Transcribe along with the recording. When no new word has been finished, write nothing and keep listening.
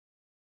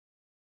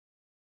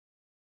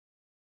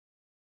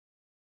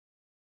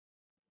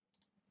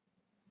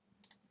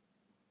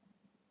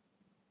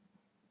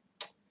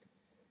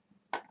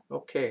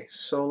Okay,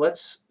 so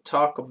let's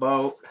talk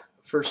about,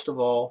 first of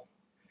all,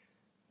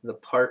 the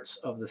parts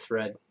of the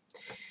thread.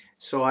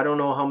 So I don't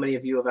know how many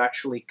of you have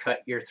actually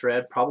cut your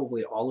thread,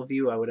 probably all of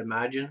you, I would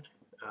imagine.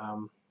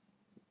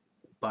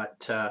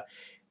 But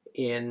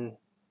in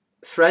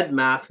thread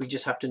math, we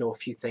just have to know a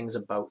few things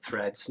about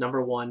threads.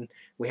 Number one,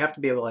 we have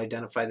to be able to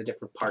identify the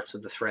different parts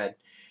of the thread.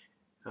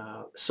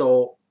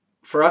 So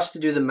for us to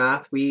do the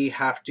math, we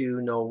have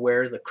to know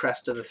where the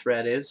crest of the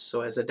thread is.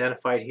 So as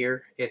identified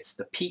here, it's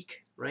the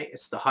peak, right?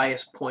 It's the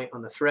highest point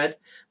on the thread.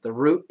 The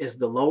root is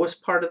the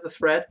lowest part of the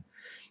thread.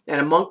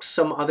 And amongst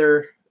some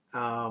other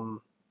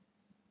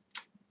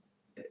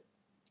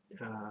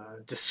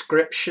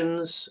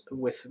descriptions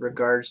with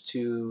regards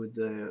to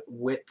the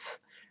width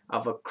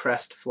of a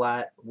crest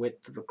flat,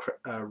 width of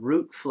a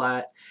root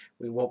flat,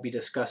 we won't be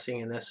discussing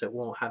in this. It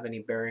won't have any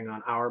bearing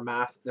on our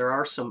math. There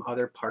are some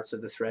other parts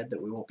of the thread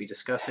that we won't be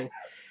discussing.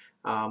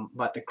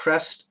 But the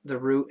crest, the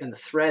root, and the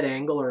thread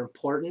angle are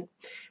important.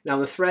 Now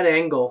the thread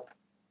angle,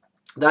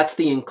 that's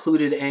the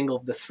included angle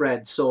of the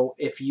thread. So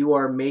if you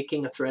are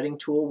making a threading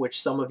tool,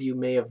 which some of you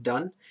may have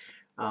done,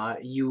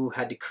 you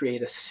had to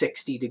create a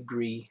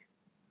 60-degree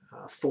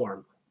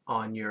form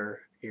on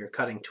your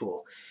cutting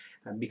tool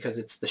because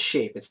it's the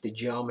shape, it's the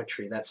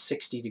geometry, that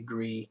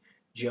 60-degree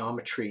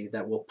geometry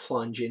that will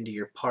plunge into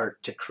your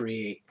part to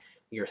create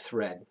your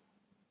thread.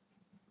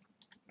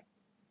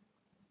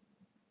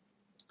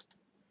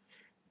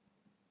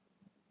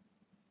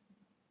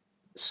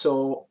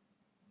 So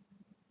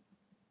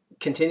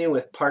continuing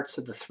with parts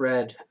of the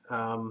thread,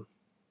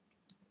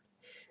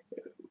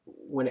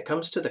 when it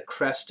comes to the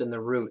crest and the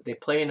root, they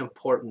play an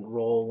important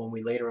role when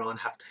we later on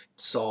have to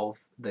solve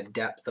the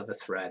depth of a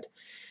thread.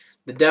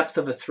 The depth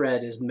of a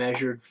thread is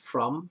measured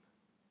from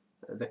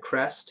the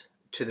crest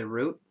to the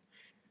root,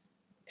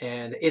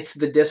 and it's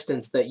the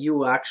distance that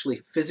you actually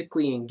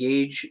physically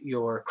engage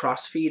your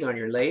cross feed on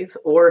your lathe,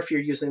 or if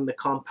you're using the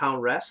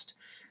compound rest,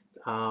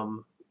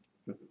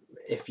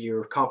 if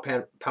your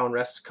compound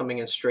rest is coming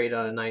in straight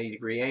on a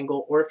 90-degree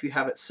angle, or if you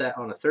have it set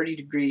on a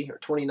 30-degree or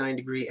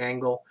 29-degree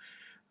angle,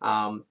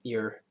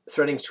 your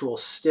threading tool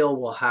still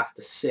will have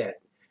to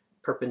sit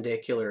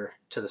perpendicular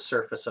to the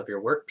surface of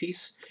your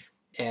workpiece,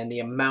 and the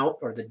amount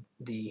or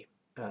the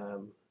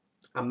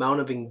amount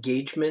of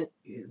engagement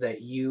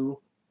that you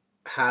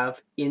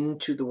have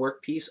into the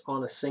workpiece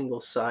on a single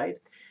side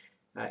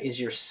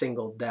is your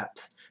single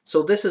depth.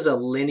 So this is a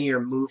linear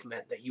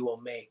movement that you will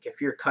make.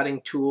 If your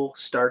cutting tool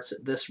starts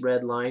at this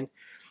red line,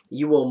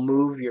 you will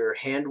move your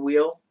hand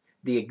wheel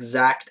the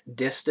exact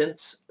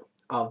distance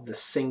of the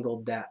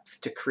single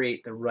depth to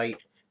create the right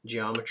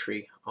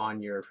geometry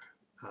on your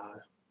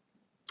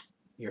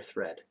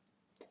thread.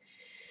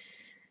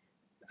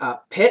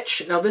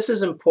 Pitch, now this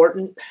is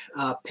important.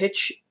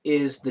 Pitch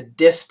is the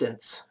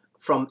distance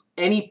from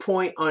any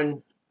point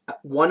on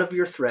one of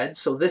your threads.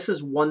 So this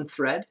is one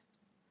thread,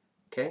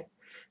 okay?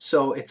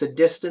 So it's a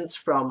distance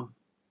from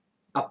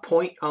a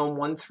point on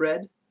one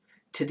thread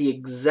to the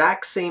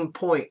exact same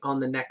point on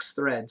the next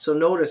thread. So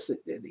notice,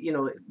 you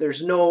know,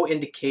 there's no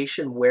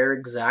indication where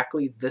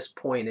exactly this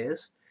point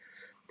is,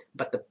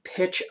 but the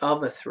pitch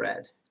of a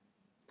thread,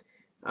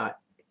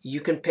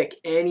 you can pick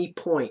any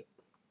point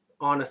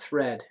on a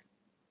thread,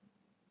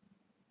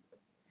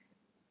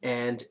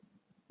 and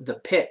the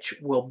pitch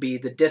will be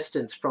the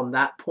distance from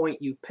that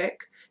point you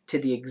pick to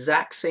the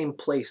exact same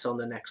place on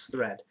the next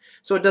thread.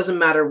 So it doesn't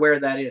matter where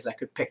that is. I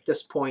could pick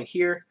this point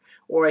here,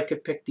 or I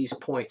could pick these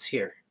points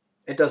here.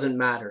 It doesn't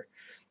matter.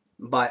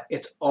 But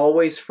it's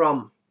always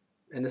from,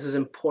 and this is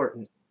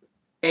important,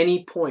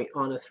 any point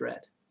on a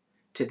thread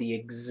to the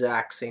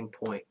exact same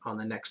point on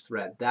the next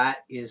thread.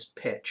 That is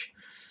pitch.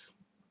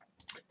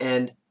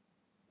 And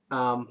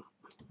I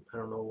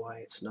don't know why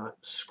it's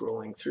not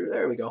scrolling through.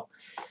 There we go.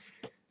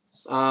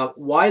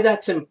 Why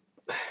that's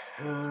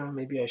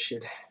maybe I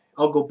should,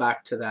 I'll go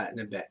back to that in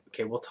a bit.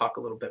 Okay, we'll talk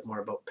a little bit more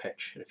about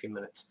pitch in a few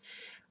minutes.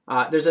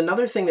 There's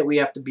another thing that we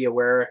have to be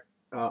aware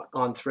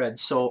on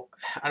threads. So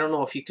I don't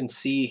know if you can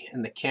see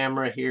in the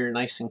camera here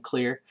nice and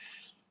clear.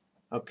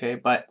 Okay,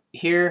 but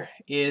here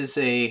is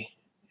a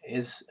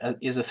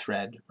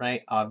thread,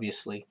 right?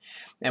 Obviously,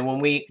 and when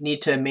we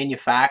need to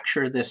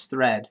manufacture this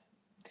thread,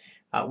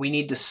 we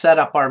need to set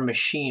up our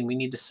machine. We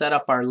need to set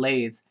up our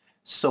lathe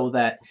so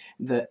that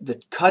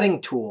the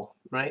cutting tool,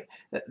 right?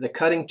 The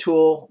cutting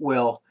tool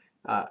will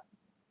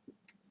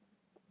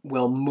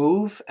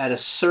move at a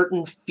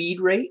certain feed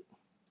rate,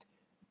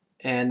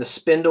 and the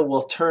spindle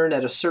will turn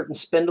at a certain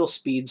spindle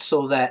speed,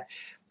 so that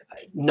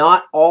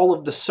not all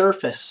of the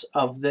surface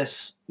of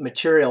this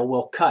material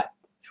will cut.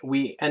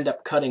 We end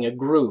up cutting a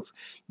groove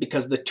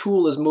because the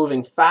tool is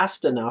moving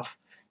fast enough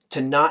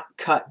to not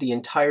cut the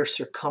entire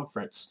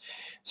circumference.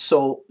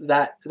 So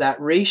that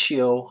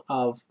ratio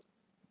of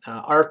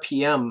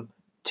RPM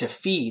to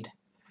feed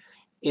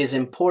is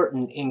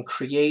important in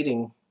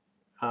creating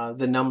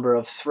the number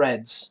of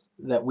threads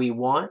that we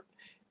want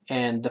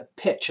and the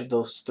pitch of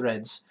those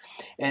threads.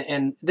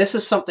 And this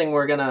is something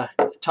we're going to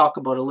talk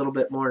about a little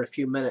bit more in a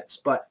few minutes,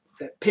 but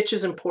pitch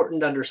is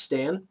important to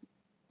understand.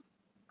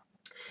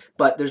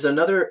 But there's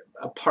another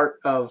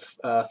part of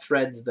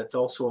threads that's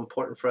also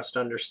important for us to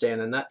understand,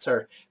 and that's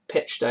our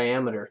pitch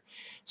diameter.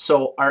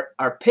 So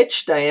our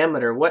pitch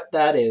diameter, what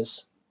that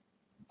is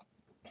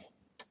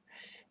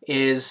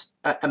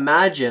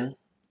imagine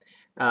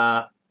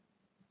an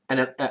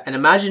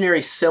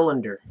imaginary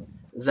cylinder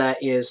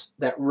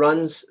that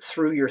runs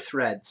through your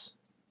threads.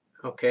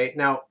 Okay,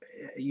 now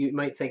you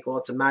might think, well,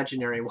 it's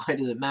imaginary, why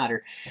does it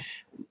matter?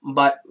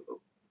 But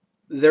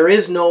there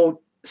is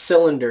no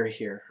cylinder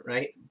here,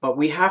 right? But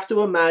we have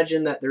to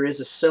imagine that there is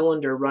a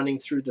cylinder running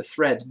through the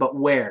threads, but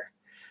where,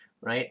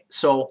 right?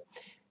 So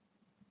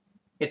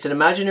it's an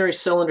imaginary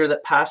cylinder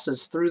that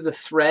passes through the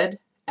thread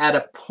at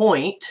a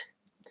point.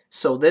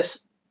 So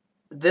this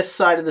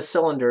side of the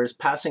cylinder is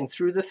passing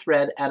through the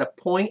thread at a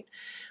point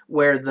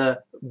where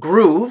the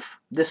groove,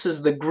 this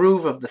is the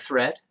groove of the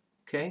thread,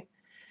 okay,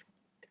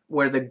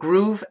 where the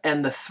groove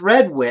and the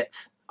thread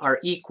width are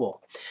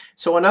equal.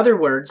 So in other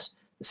words,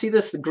 see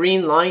this, the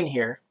green line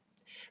here.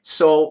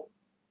 So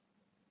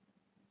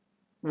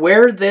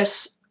where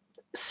this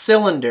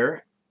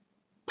cylinder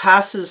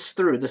passes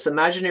through, this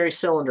imaginary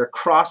cylinder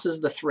crosses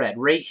the thread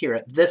right here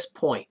at this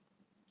point,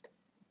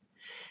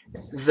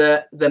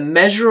 the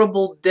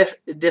measurable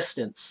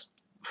distance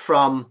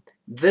from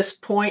this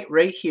point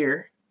right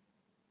here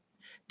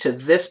to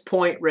this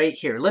point right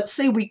here. Let's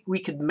say we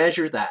could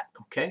measure that,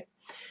 okay?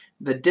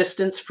 The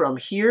distance from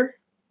here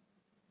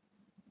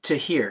to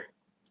here.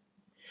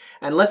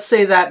 And let's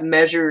say that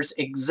measures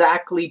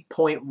exactly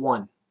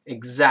 0.1,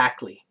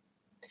 exactly.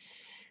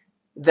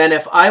 Then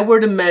if I were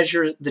to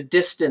measure the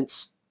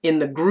distance in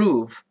the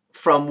groove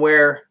from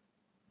where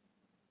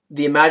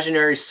the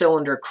imaginary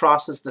cylinder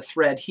crosses the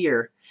thread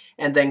here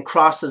and then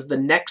crosses the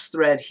next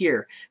thread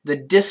here, the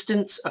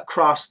distance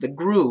across the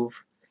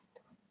groove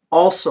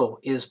also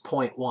is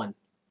 0.1.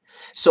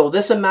 So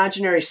this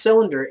imaginary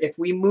cylinder, if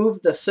we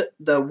move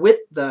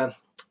the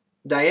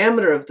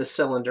diameter of the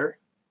cylinder,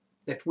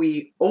 if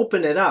we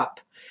open it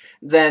up,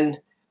 then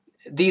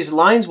these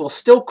lines will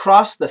still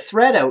cross the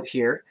thread out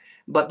here,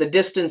 but the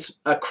distance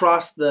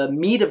across the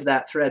meat of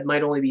that thread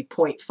might only be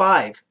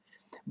 0.5.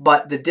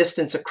 But the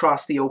distance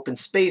across the open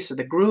space of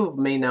the groove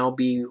may now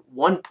be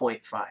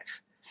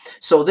 1.5.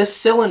 So this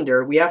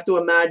cylinder, we have to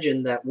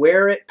imagine that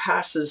where it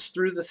passes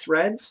through the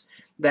threads,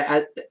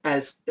 that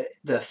as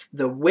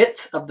the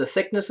width of the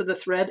thickness of the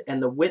thread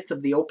and the width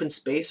of the open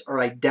space are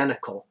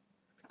identical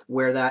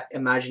where that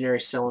imaginary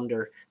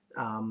cylinder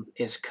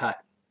is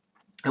cut.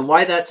 And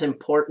why that's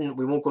important,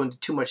 we won't go into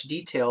too much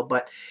detail,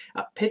 but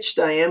pitch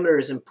diameter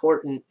is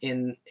important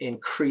in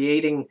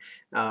creating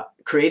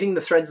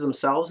the threads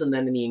themselves and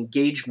then in the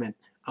engagement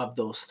of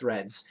those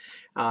threads.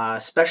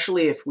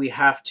 Especially if we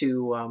have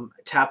to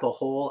tap a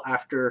hole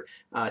after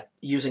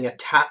using a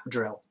tap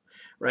drill,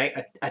 right?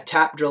 A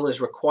tap drill is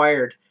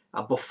required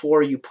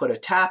before you put a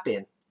tap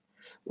in.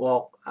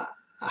 Well,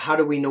 how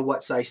do we know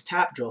what size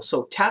tap drill?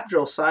 So tap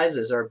drill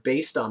sizes are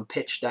based on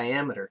pitch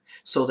diameter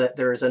so that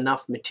there is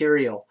enough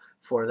material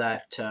for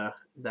that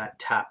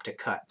tap to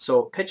cut.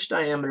 So pitch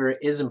diameter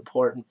is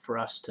important for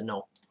us to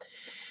know.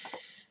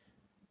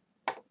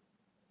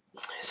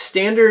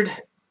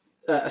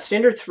 A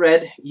standard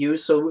thread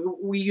used, so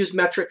we use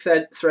metric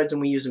threads and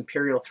we use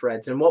imperial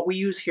threads. And what we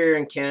use here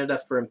in Canada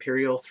for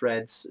imperial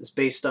threads is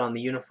based on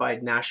the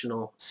Unified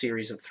National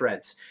Series of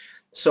threads.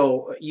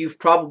 So you've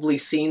probably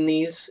seen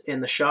these in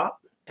the shop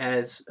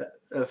as,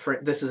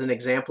 this is an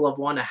example of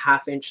one, a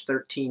 1/2 inch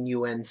 13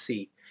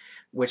 UNC,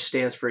 which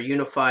stands for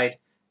Unified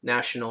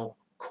National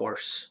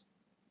Course.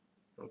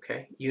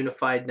 Okay,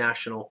 Unified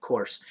National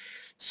Course.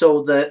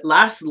 So the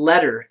last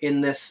letter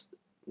in this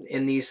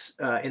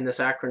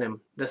acronym,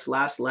 this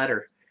last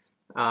letter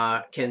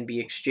can be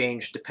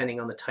exchanged depending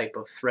on the type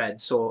of thread.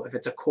 So if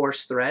it's a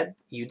coarse thread,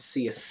 you'd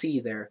see a C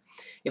there.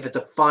 If it's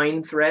a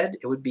fine thread,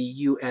 it would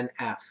be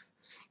UNF.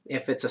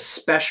 If it's a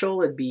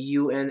special, it'd be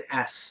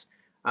UNS.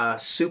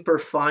 Super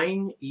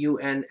fine,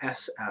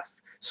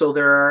 UNSF. So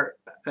there are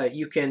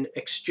you can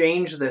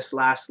exchange this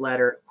last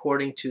letter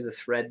according to the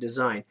thread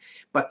design,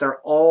 but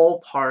they're all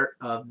part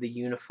of the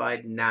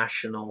Unified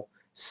National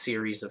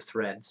Series of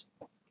threads.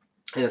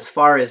 And as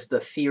far as the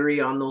theory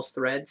on those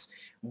threads,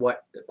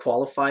 what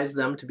qualifies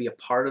them to be a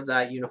part of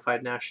that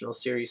Unified National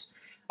Series,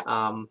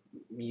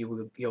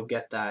 you'll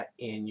get that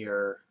in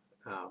your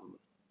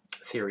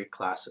theory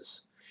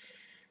classes.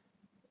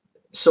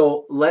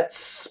 So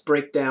let's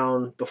break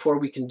down, before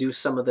we can do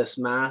some of this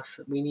math,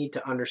 we need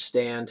to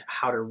understand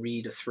how to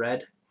read a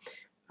thread.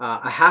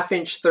 A 1/2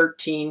 inch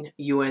 13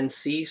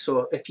 UNC,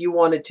 so if you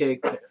wanted to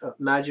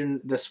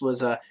imagine this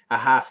was a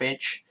 1/2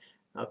 inch,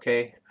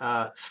 okay,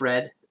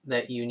 thread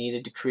that you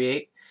needed to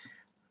create,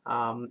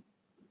 a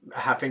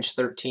 1/2 inch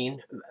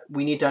 13,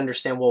 we need to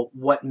understand, well,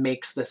 what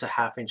makes this a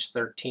 1/2 inch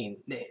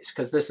 13?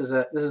 Because this is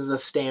a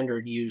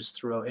standard used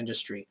throughout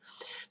industry.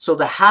 So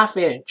the 1/2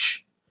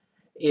 inch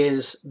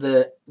is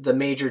the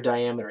major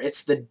diameter.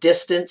 It's the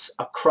distance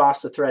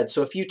across the thread.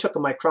 So if you took a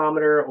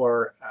micrometer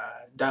or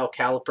dial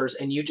calipers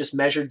and you just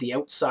measured the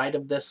outside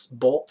of this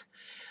bolt,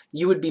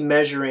 you would be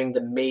measuring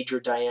the major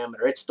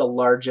diameter. It's the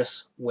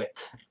largest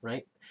width,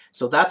 right?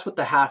 So that's what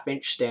the 1/2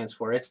 inch stands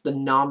for. It's the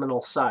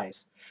nominal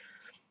size.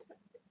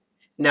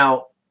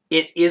 Now,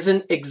 it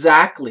isn't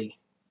exactly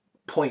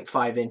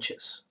 0.5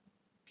 inches.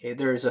 Okay,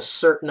 there is a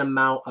certain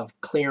amount of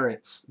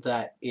clearance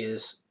that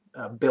is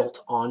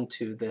built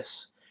onto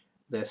this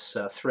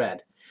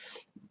thread.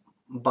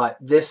 But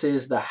this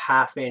is the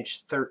 1/2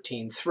 inch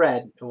 13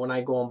 thread, and when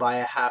I go and buy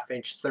a 1/2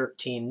 inch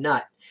 13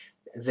 nut,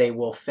 they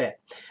will fit.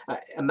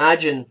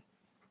 Imagine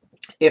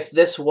if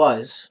this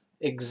was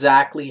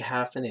exactly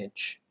 1/2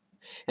 inch,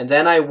 and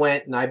then I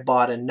went and I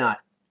bought a nut,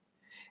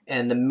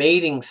 and the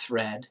mating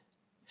thread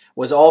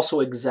was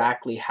also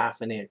exactly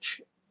 1/2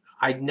 inch.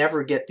 I'd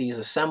never get these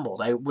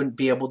assembled. I wouldn't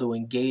be able to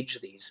engage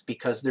these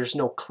because there's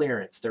no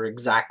clearance. They're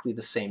exactly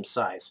the same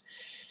size.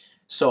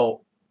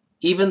 So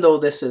even though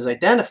this is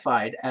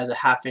identified as a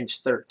 1/2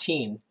 inch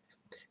 13,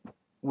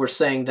 we're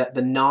saying that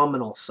the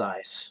nominal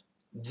size,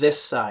 this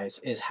size,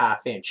 is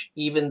 1/2 inch,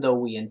 even though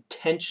we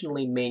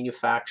intentionally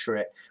manufacture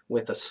it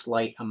with a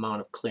slight amount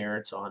of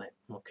clearance on it.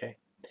 Okay.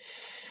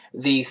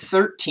 The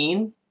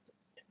 13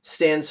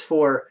 stands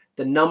for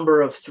the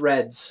number of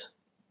threads,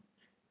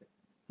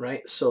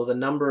 right? So the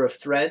number of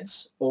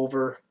threads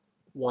over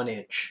 1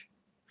 inch.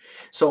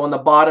 So on the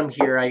bottom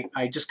here,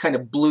 I just kind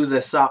of blew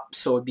this up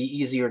so it'd be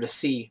easier to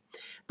see.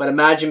 But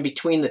imagine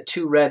between the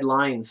two red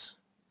lines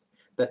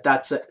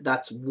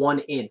that's 1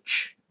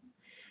 inch.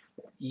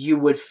 You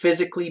would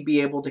physically be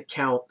able to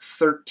count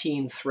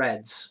 13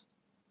 threads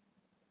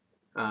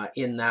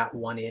in that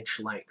 1 inch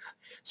length.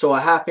 So a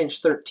 1/2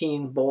 inch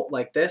 13 bolt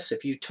like this,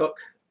 if you took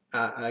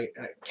a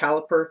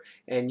caliper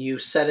and you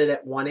set it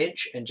at 1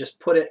 inch and just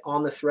put it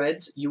on the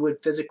threads, you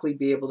would physically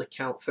be able to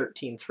count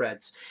 13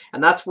 threads.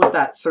 And that's what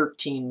that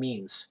 13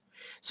 means.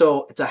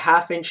 So it's a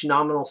 1/2 inch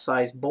nominal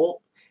size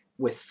bolt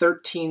with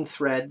 13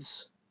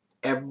 threads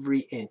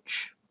every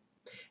inch.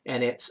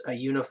 And it's a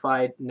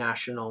unified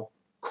national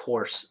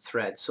coarse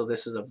thread. So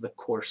this is of the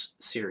coarse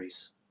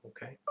series.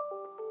 Okay.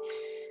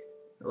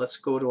 Let's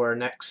go to our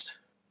next.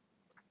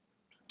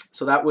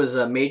 So that was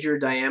a major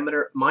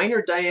diameter.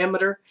 Minor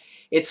diameter,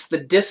 it's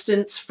the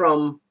distance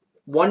from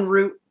one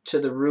root to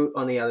the root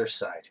on the other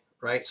side,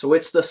 right? So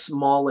it's the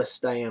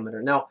smallest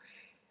diameter. Now,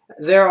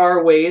 there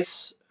are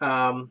ways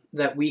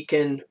that we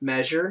can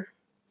measure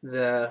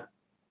the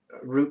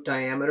root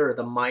diameter or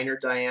the minor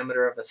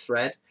diameter of a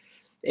thread.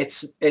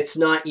 It's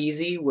not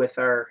easy with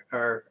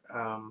our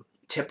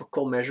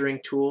typical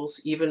measuring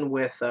tools. Even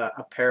with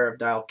a pair of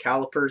dial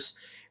calipers,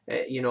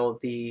 you know,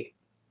 the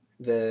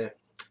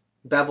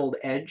beveled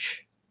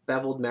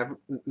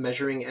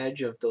measuring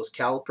edge of those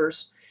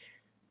calipers,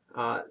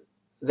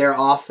 they're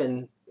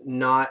often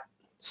not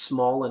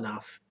small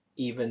enough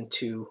even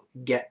to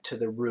get to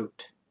the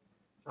root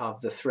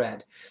of the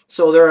thread.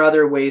 So there are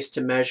other ways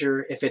to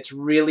measure. If it's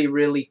really,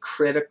 really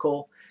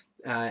critical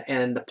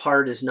and the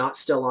part is not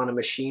still on a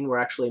machine, we're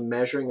actually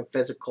measuring a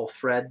physical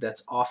thread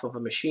that's off of a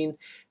machine,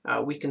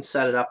 we can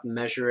set it up and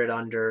measure it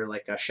under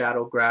like a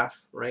shadow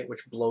graph, right,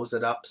 which blows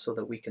it up so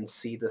that we can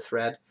see the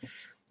thread.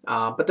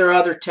 But there are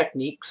other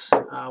techniques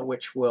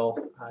which we'll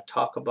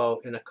talk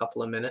about in a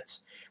couple of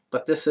minutes.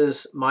 But this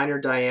is minor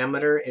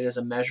diameter. It is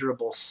a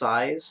measurable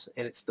size,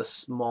 and it's the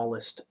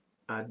smallest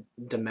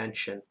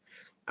dimension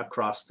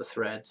across the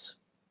threads.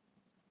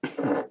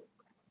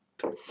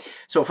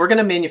 So if we're going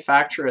to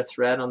manufacture a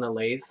thread on the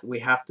lathe,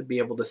 we have to be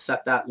able to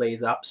set that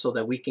lathe up so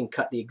that we can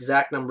cut the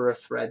exact number of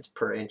threads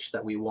per inch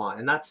that we want.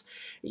 And that's,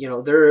 you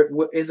know, there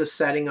is a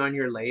setting on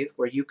your lathe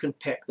where you can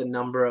pick the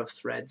number of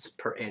threads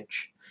per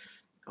inch.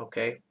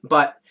 Okay,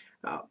 but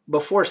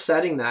before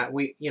setting that,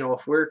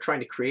 if we're trying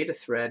to create a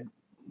thread,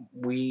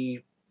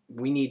 we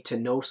need to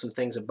know some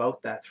things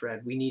about that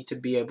thread. We need to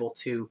be able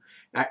to,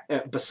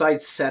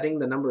 besides setting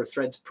the number of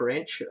threads per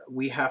inch,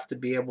 we have to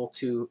be able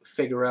to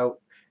figure out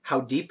how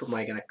deep am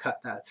I going to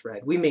cut that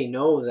thread. We may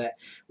know that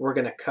we're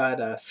going to cut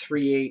a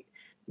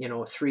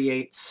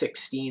 3/8,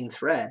 16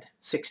 thread,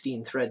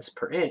 16 threads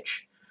per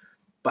inch.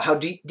 But how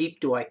deep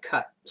do I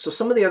cut? So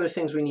some of the other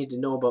things we need to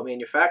know about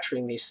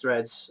manufacturing these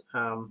threads,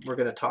 we're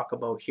going to talk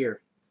about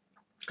here.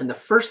 And the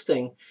first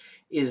thing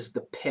is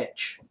the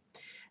pitch.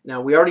 Now,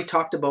 we already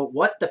talked about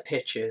what the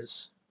pitch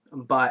is,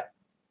 but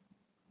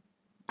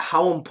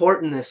how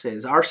important this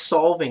is. Our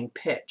solving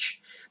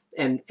pitch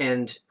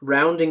and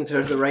rounding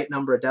to the right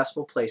number of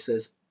decimal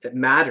places, it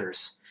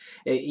matters.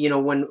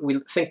 When we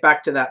think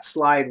back to that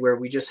slide where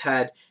we just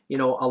had,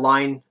 a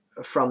line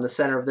from the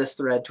center of this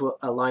thread to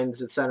a line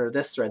to the center of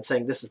this thread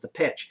saying this is the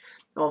pitch.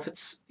 Well, if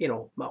it's,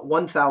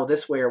 1 thou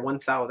this way or 1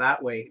 thou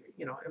that way,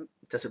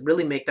 does it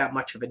really make that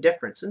much of a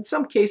difference? In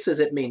some cases,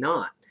 it may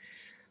not.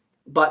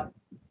 But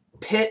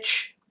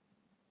pitch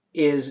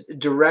is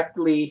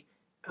directly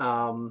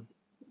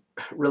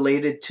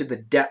related to the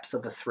depth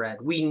of a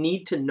thread. We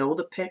need to know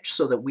the pitch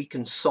so that we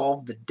can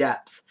solve the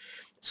depth.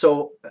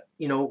 So,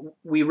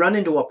 we run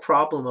into a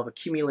problem of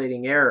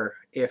accumulating error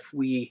if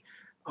we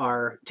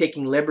are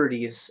taking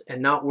liberties and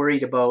not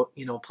worried about,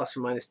 plus or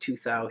minus 2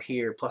 thou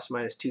here, plus or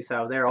minus 2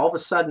 thou there. All of a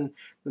sudden,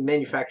 we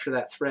manufacture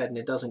that thread and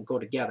it doesn't go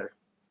together.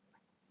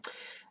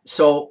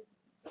 So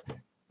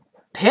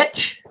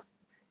pitch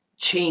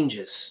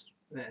changes.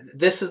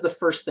 This is the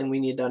first thing we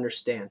need to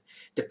understand.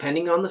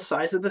 Depending on the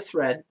size of the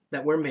thread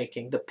that we're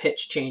making, the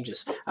pitch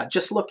changes.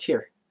 Just look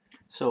here.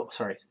 So,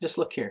 sorry, just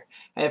look here.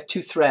 I have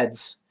two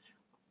threads,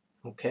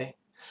 okay?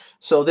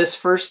 So this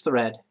first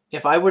thread,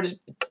 if I were to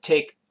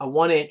take a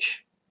 1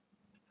 inch,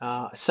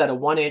 set a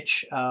 1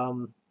 inch,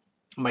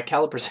 my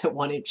caliper's at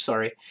 1 inch,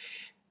 sorry,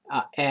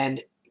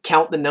 and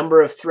count the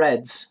number of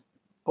threads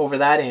over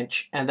that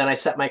inch, and then I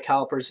set my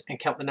calipers and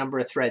count the number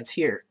of threads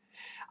here,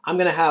 I'm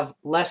going to have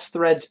less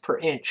threads per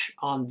inch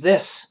on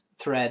this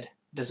thread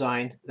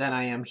design than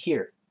I am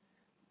here.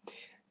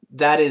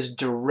 That is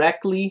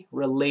directly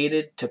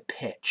related to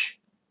pitch.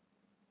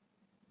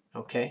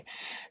 Okay,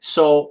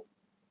 so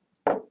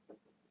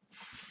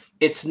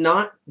it's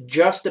not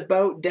just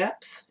about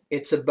depth,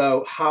 it's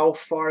about how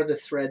far the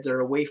threads are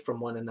away from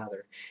one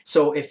another.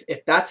 So if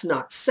that's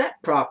not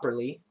set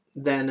properly,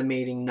 then a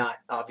mating nut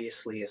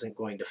obviously isn't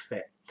going to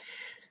fit.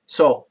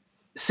 So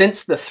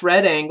since the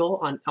thread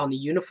angle on the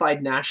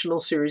Unified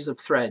National Series of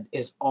thread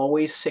is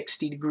always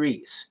 60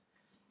 degrees,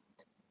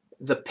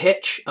 the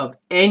pitch of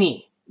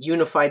any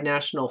Unified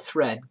National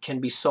thread can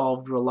be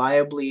solved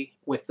reliably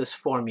with this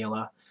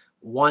formula,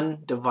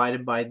 1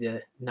 divided by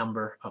the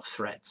number of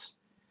threads.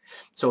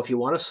 So if you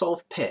want to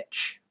solve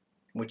pitch,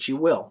 which you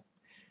will,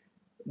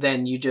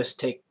 then you just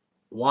take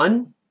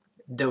 1,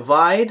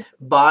 divide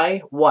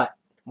by what?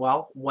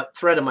 Well, what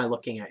thread am I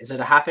looking at? Is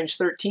it a 1/2 inch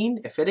 13?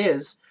 If it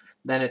is,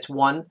 then it's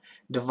 1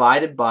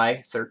 divided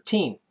by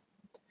 13.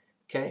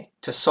 Okay,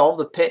 to solve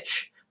the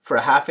pitch for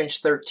a 1/2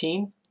 inch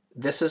 13,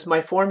 this is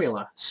my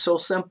formula. So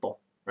simple,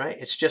 right?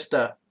 It's just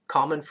a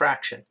common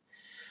fraction.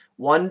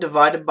 1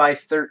 divided by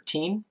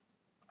 13,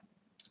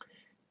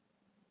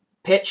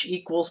 pitch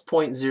equals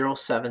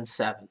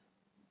 0.077.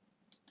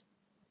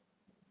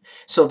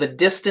 So the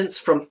distance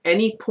from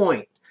any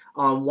point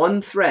on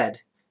one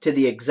thread to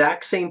the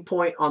exact same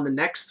point on the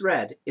next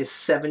thread is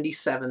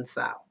 77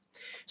 thou.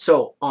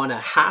 So on a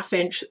 1/2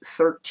 inch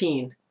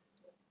 13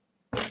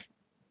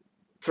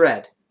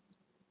 thread,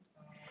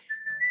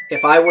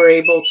 if I were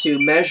able to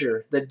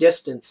measure the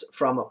distance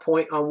from a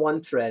point on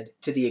one thread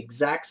to the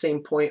exact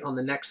same point on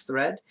the next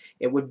thread,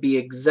 it would be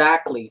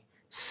exactly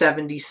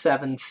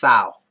 77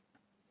 thou.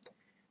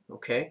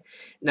 Okay,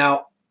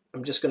 now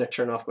I'm just going to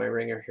turn off my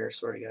ringer here.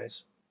 Sorry,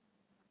 guys.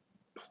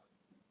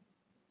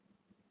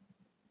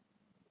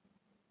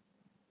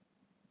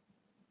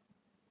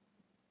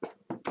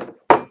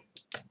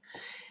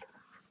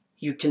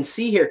 You can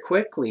see here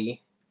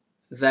quickly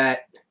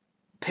that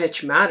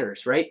pitch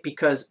matters, right?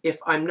 Because if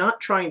I'm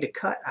not trying to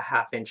cut a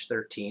 1/2 inch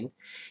 13,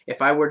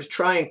 if I were to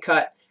try and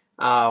cut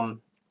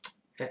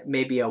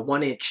maybe a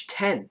 1 inch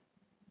 10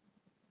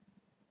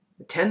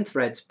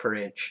 threads per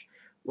inch,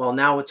 well,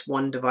 now it's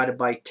 1 divided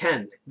by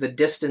 10. The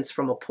distance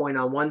from a point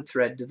on one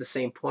thread to the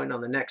same point on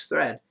the next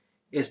thread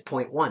is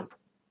 0.1.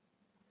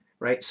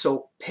 Right?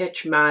 So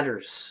pitch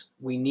matters.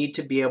 We need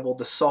to be able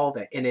to solve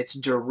it, and it's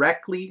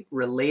directly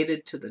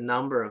related to the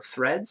number of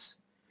threads.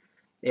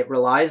 It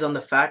relies on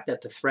the fact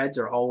that the threads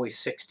are always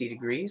 60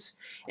 degrees,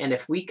 and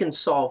if we can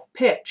solve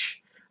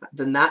pitch,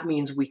 then that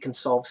means we can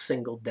solve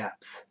single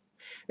depth.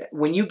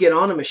 When you get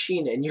on a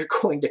machine and you're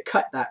going to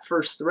cut that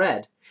first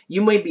thread,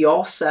 you may be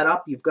all set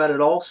up, you've got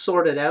it all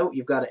sorted out,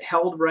 you've got it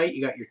held right,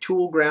 you got your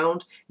tool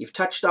ground, you've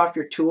touched off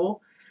your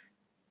tool,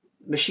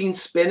 machine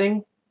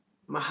spinning,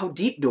 how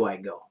deep do I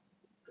go?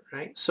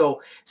 Right?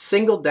 So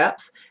single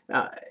depth,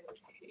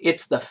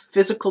 it's the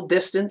physical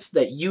distance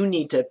that you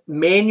need to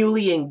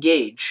manually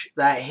engage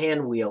that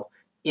hand wheel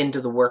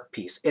into the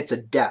workpiece. It's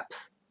a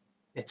depth.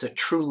 It's a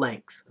true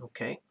length.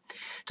 Okay.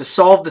 To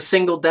solve the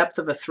single depth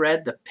of a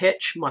thread, the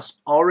pitch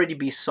must already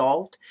be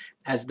solved,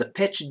 as the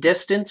pitch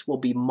distance will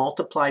be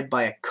multiplied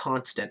by a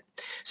constant.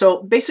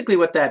 So basically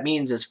what that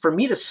means is, for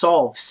me to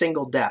solve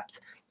single depth,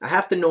 I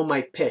have to know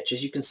my pitch,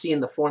 as you can see in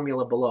the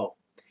formula below.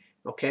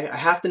 Okay. I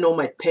have to know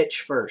my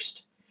pitch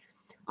first.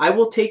 I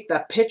will take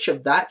the pitch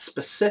of that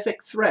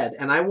specific thread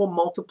and I will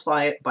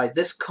multiply it by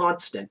this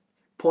constant,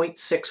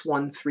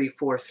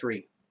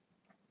 0.61343.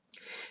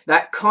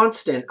 That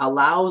constant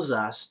allows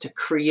us to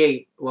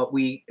create what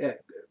we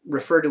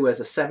refer to as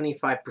a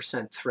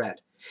 75%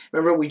 thread.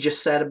 Remember we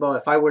just said about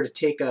if I were to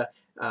take a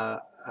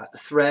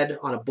thread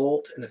on a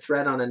bolt and a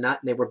thread on a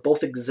nut, and they were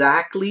both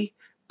exactly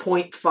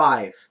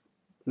 0.5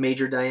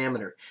 major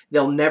diameter,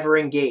 they'll never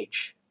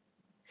engage.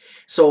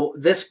 So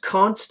this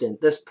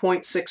constant, this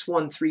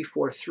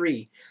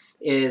 0.61343,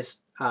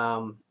 is,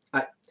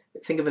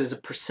 think of it as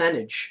a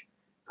percentage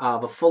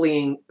of a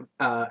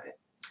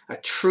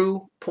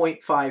true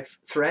 0.5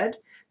 thread.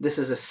 This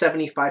is a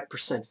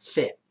 75%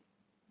 fit.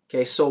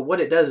 Okay, so what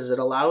it does is it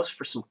allows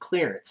for some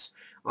clearance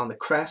on the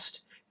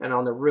crest and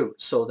on the root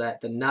so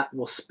that the nut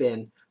will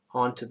spin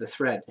onto the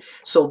thread.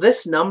 So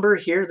this number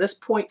here, this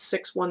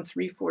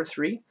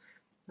 0.61343,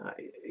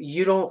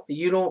 you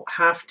don't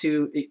have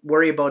to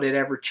worry about it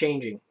ever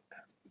changing.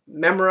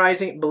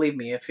 Memorizing, believe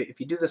me, if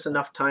you do this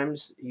enough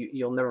times,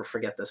 you'll never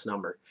forget this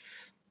number.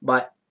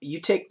 But you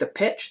take the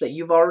pitch that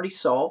you've already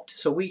solved.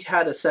 So we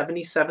had a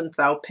 77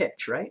 thou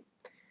pitch, right?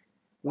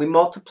 We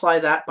multiply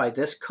that by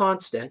this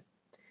constant,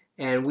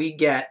 and we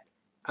get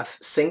a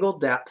single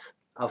depth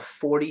of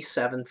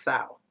 47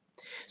 thou.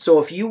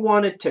 So if you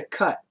wanted to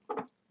cut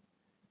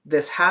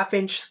this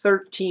 1/2"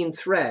 13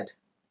 thread,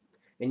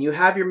 and you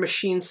have your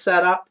machine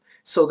set up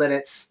so that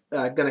it's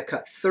going to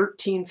cut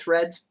 13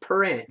 threads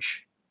per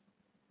inch,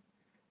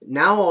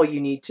 now all you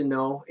need to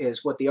know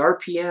is what the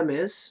RPM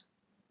is,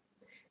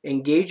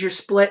 engage your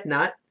split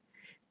nut,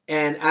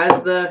 and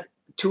as the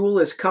tool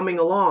is coming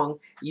along,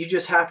 you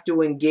just have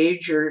to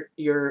engage your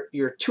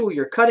tool,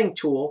 your cutting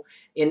tool,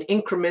 in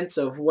increments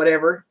of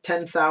whatever,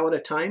 10 thou at a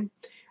time,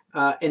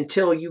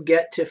 until you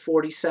get to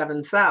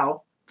 47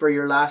 thou for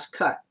your last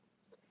cut.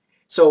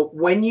 So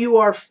when you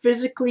are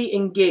physically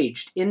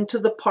engaged into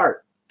the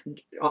part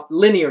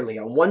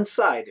linearly on one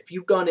side, if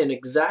you've gone in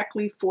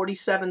exactly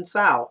 47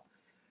 thou,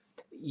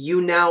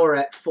 you now are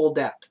at full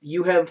depth.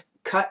 You have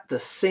cut the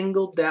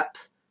single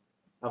depth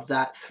of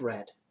that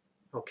thread,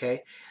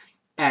 okay,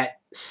 at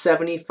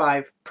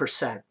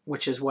 75%,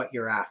 which is what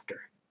you're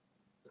after.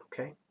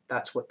 Okay,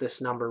 that's what this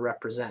number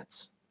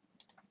represents.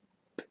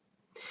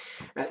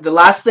 The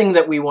last thing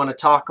that we want to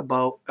talk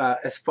about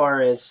as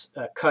far as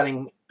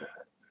cutting,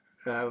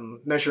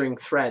 measuring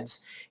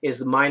threads, is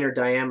the minor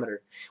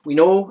diameter. We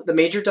know the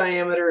major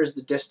diameter is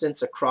the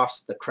distance across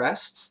the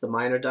crests. The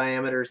minor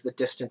diameter is the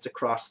distance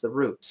across the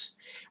roots.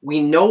 We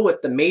know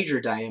what the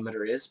major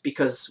diameter is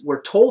because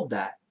we're told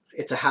that.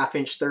 It's a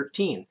 1/2"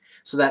 13.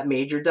 So that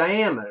major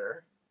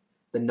diameter,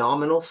 the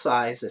nominal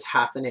size, is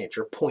 1/2 inch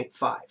or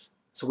 0.5.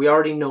 So we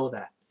already know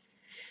that.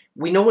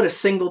 We know what a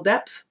single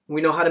depth,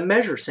 we know how to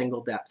measure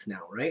single depth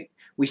now, right?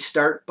 We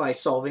start by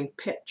solving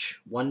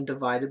pitch, 1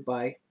 divided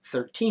by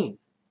 13,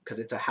 because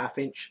it's a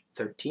 1/2"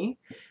 13.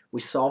 We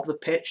solve the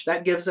pitch,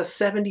 that gives us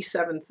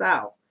 77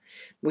 thou.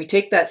 We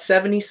take that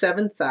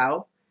 77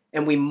 thou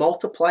and we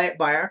multiply it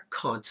by our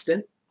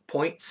constant,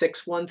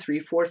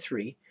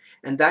 0.61343,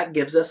 and that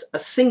gives us a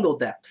single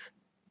depth,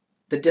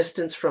 the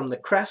distance from the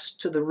crest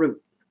to the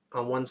root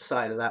on one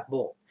side of that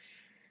bolt.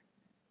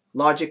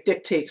 Logic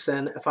dictates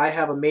then, if I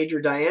have a major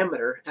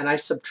diameter and I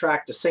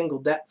subtract a single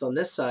depth on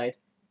this side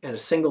and a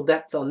single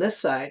depth on this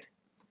side,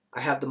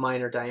 I have the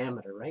minor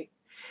diameter, right?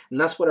 And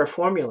that's what our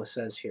formula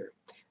says here.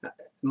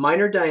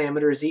 Minor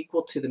diameter is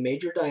equal to the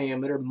major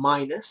diameter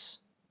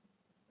minus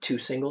 2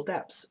 single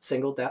depths.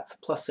 Single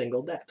depth plus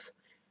single depth,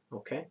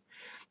 okay?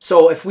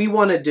 So if we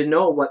wanted to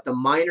know what the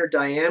minor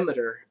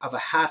diameter of a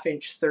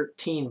 1/2"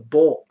 13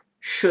 bolt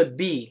should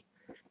be,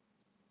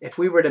 if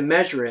we were to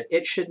measure it,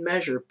 it should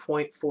measure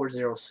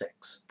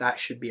 0.406. That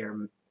should be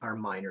our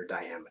minor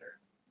diameter,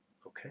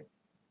 okay?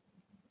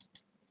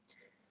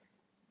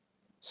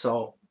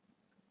 So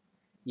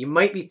you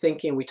might be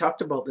thinking, we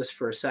talked about this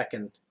for a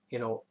second,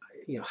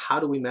 how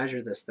do we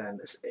measure this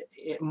then?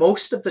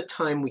 Most of the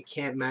time we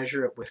can't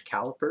measure it with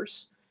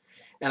calipers.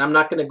 And I'm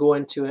not going to go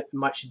into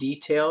much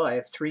detail. I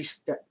have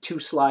two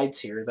slides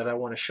here that I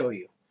want to show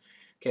you.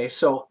 Okay,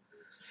 so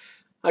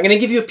I'm going to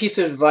give you a piece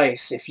of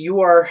advice. If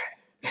you are,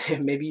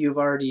 maybe you've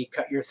already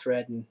cut your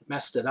thread and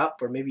messed it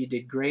up, or maybe you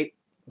did great,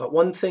 but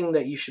one thing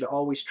that you should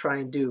always try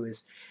and do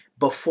is,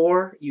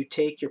 before you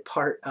take your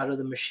part out of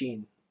the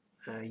machine,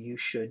 you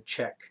should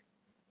check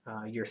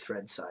your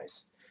thread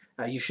size.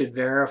 You should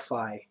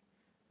verify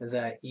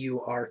that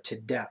you are to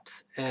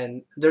depth.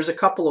 And there's a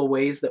couple of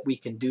ways that we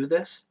can do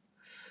this.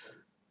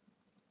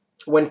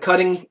 When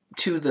cutting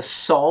to the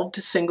solved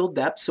single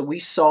depth, so we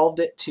solved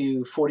it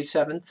to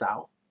 47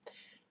 thou.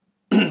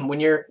 When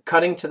you're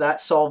cutting to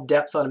that solved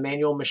depth on a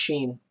manual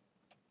machine,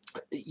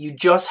 you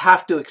just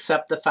have to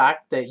accept the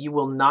fact that you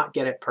will not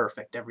get it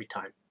perfect every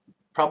time,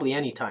 probably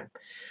any time.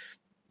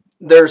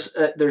 There's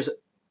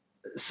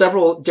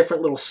several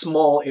different little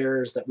small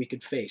errors that we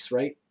could face,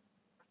 right?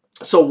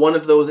 So one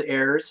of those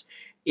errors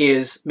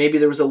is maybe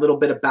there was a little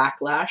bit of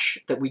backlash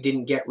that we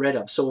didn't get rid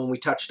of. So when we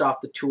touched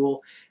off the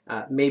tool,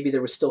 maybe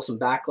there was still some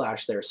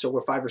backlash there. So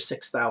we're 5 or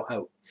 6 thou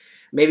out.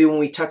 Maybe when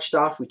we touched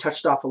off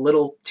a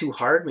little too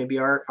hard. Maybe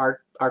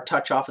our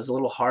touch off is a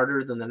little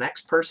harder than the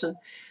next person.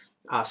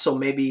 So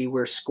maybe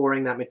we're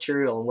scoring that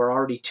material and we're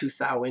already 2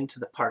 thou into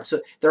the part. So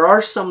there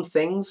are some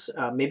things,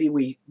 maybe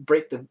we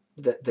break the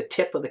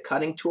tip of the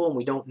cutting tool and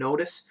we don't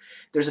notice.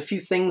 There's a few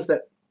things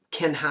that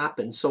can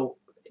happen. So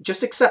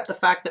just accept the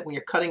fact that when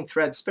you're cutting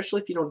threads,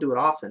 especially if you don't do it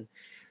often,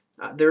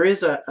 there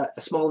is a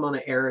small amount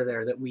of error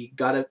there that we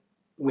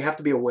have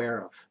to be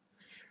aware of.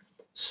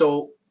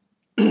 So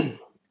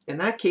in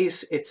that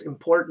case, it's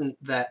important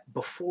that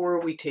before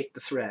we take the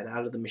thread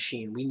out of the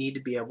machine, we need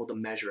to be able to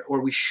measure it,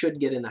 or we should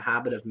get in the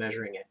habit of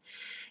measuring it.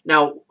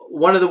 Now,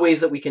 one of the ways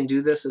that we can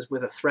do this is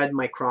with a thread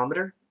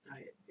micrometer.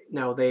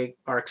 Now, they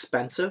are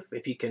expensive.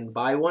 If you can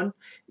buy one,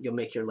 you'll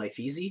make your life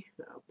easy,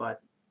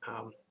 but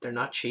they're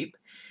not cheap.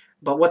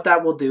 But what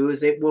that will do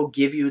is it will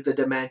give you the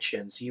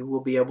dimensions. You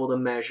will be able to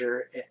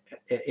measure.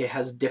 It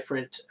has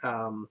different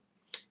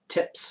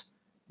tips,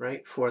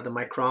 right, for the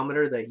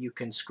micrometer that you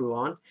can screw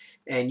on,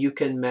 and you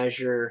can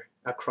measure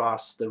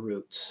across the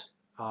roots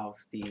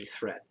of the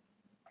thread.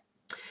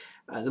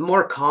 The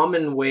more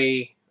common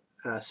way,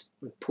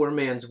 poor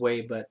man's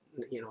way, but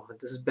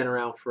this has been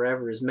around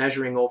forever, is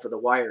measuring over the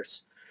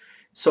wires.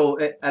 So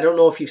I don't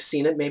know if you've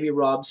seen it. Maybe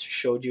Rob's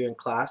showed you in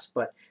class,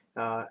 but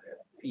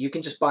you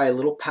can just buy a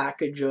little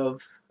package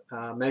of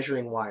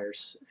measuring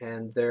wires,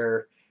 and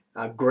they're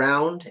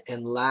ground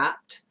and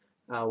lapped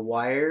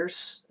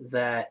wires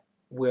that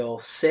will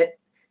sit.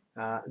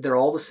 They're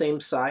all the same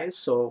size.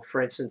 So,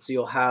 for instance,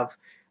 you'll have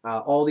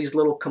all these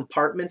little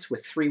compartments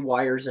with 3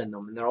 wires in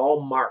them, and they're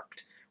all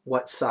marked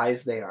what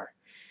size they are.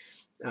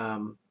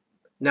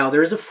 Now,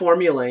 there's a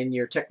formula in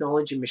your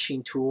Technology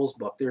Machine Tools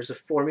book. There's a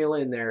formula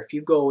in there. If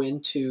you go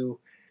into,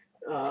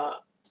 I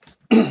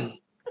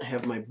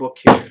have my book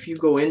here. If you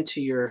go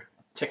into your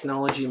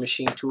Technology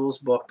Machine Tools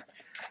book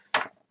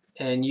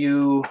and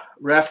you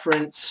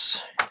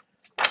reference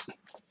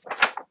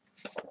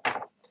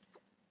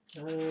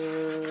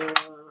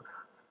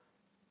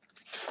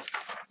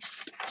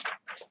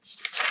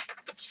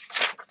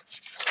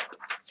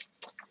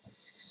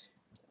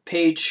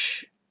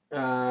page,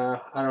 I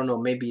don't know,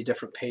 maybe a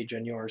different page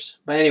on yours.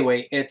 But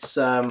anyway, it's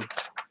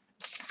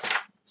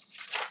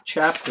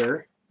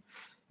chapter,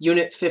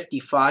 Unit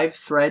 55,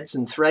 Threads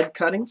and Thread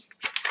Cutting.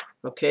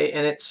 Okay,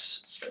 and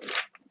it's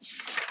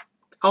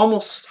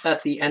almost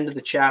at the end of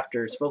the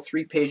chapter. It's about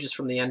 3 pages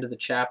from the end of the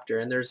chapter,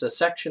 and there's a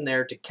section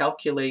there to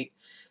calculate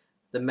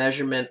the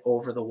measurement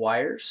over the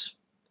wires.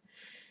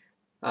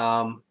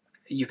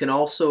 You can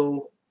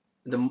also,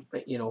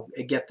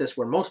 get this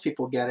where most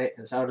people get it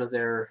is out of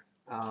their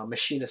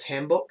machinist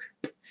handbook.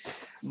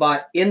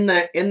 But in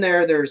there,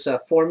 there's a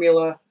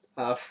formula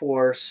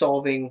for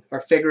solving or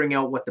figuring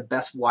out what the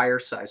best wire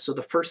size. So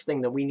the first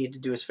thing that we need to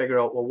do is figure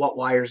out, well, what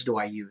wires do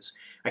I use?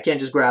 I can't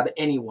just grab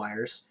any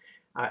wires.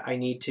 I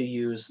need to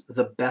use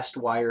the best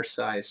wire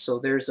size. So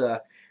there's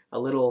a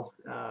little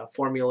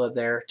formula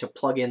there to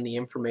plug in the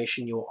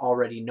information you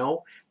already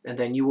know, and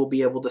then you will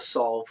be able to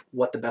solve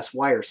what the best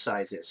wire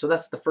size is. So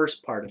that's the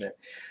first part of it.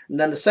 And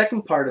then the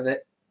second part of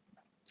it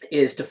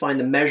is to find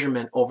the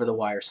measurement over the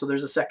wire. So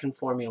there's a second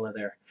formula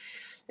there.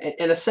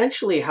 And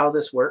essentially how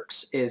this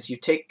works is you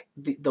take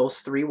those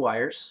 3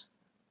 wires,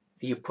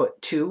 you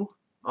put 2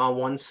 on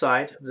one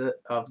side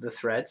of the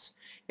threads,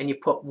 and you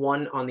put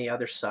 1 on the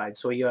other side.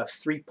 So you have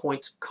 3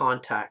 points of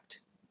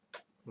contact.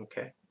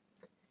 Okay.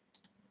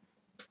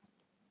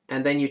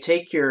 And then you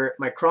take your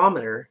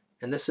micrometer,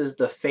 and this is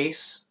the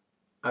face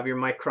of your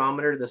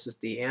micrometer. This is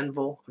the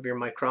anvil of your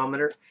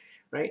micrometer,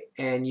 right?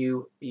 And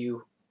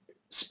you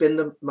spin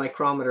the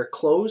micrometer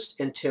closed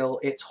until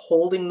it's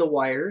holding the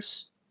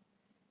wires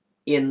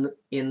in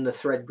the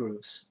thread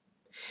grooves.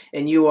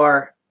 And you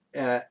are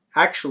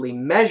actually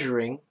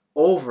measuring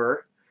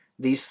over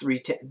these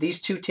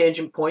 2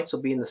 tangent points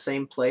will be in the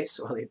same place.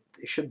 Well,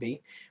 they should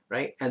be,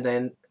 right? And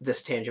then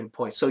this tangent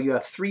point. So you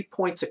have 3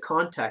 points of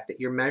contact that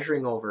you're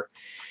measuring over.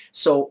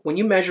 So when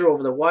you measure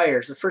over the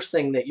wires, the first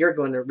thing that you're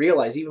going to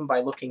realize, even by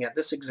looking at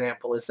this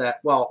example, is that,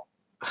 well,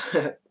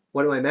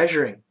 what am I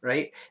measuring,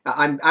 right?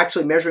 I'm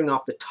actually measuring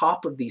off the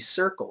top of these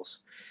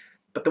circles.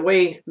 But the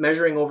way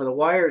measuring over the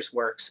wires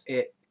works,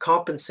 it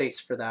compensates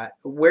for that.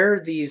 Where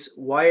these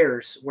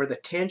wires, where the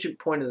tangent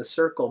point of the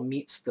circle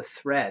meets the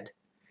thread,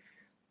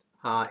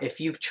 if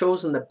you've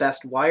chosen the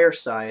best wire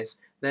size,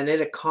 then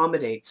it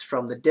accommodates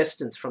from the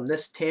distance from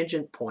this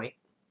tangent point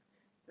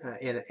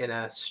in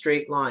a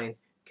straight line.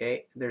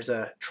 Okay, there's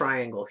a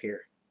triangle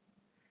here.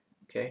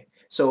 Okay,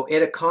 so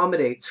it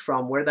accommodates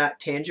from where that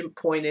tangent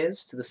point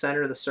is to the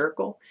center of the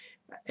circle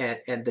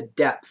and the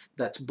depth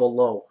that's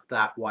below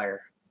that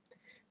wire.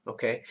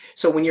 Okay,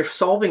 so when you're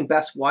solving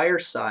best wire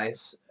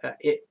size,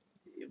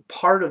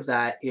 part of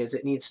that is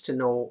it needs to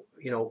know,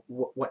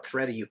 what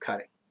thread are you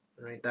cutting,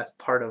 right? That's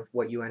part of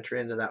what you enter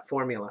into that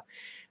formula,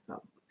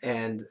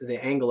 and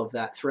the angle of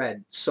that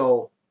thread.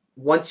 So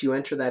once you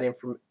enter that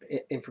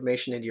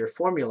information into your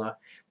formula,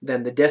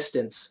 then the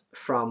distance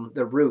from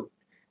the root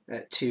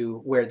to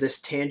where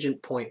this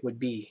tangent point would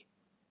be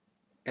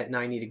at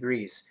 90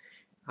 degrees,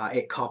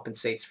 it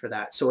compensates for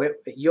that. So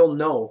you'll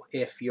know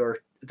if you're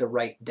the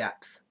right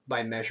depth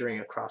by measuring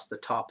across the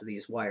top of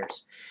these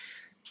wires.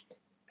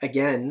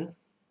 Again,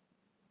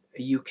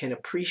 you can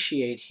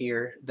appreciate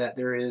here that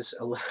there is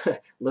a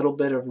little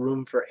bit of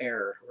room for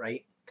error,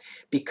 right?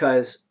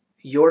 Because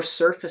your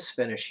surface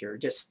finish here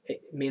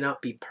it may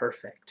not be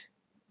perfect.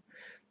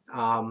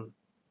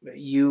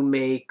 You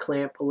may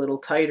clamp a little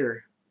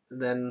tighter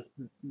than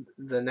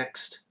the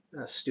next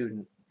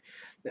student.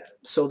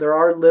 So there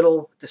are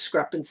little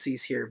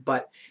discrepancies here,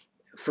 but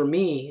for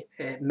me,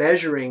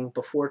 measuring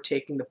before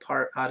taking the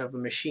part out of a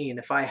machine,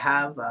 if I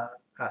have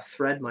a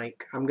thread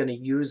mic, I'm going to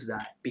use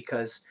that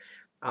because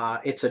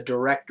it's a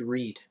direct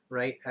read,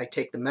 right? I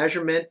take the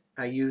measurement,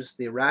 I use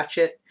the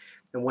ratchet,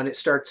 and when it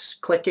starts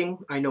clicking,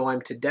 I know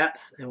I'm to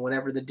depth, and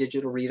whatever the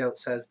digital readout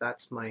says,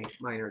 that's my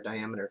minor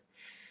diameter.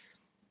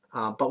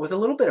 But with a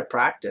little bit of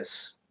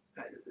practice,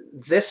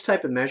 this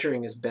type of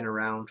measuring has been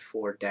around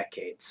for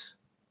decades,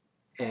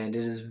 and it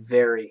is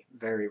very,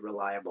 very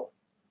reliable.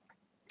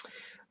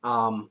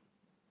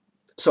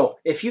 So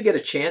if you get a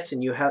chance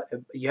and you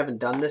haven't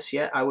done this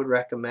yet, I would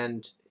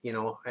recommend, I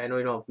know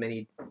you don't have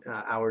many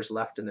hours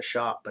left in the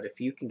shop, but if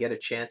you can get a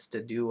chance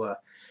to do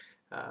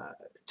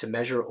to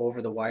measure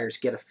over the wires,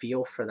 get a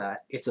feel for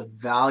that. It's a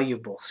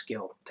valuable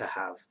skill to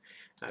have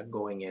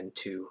going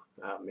into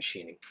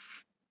machining.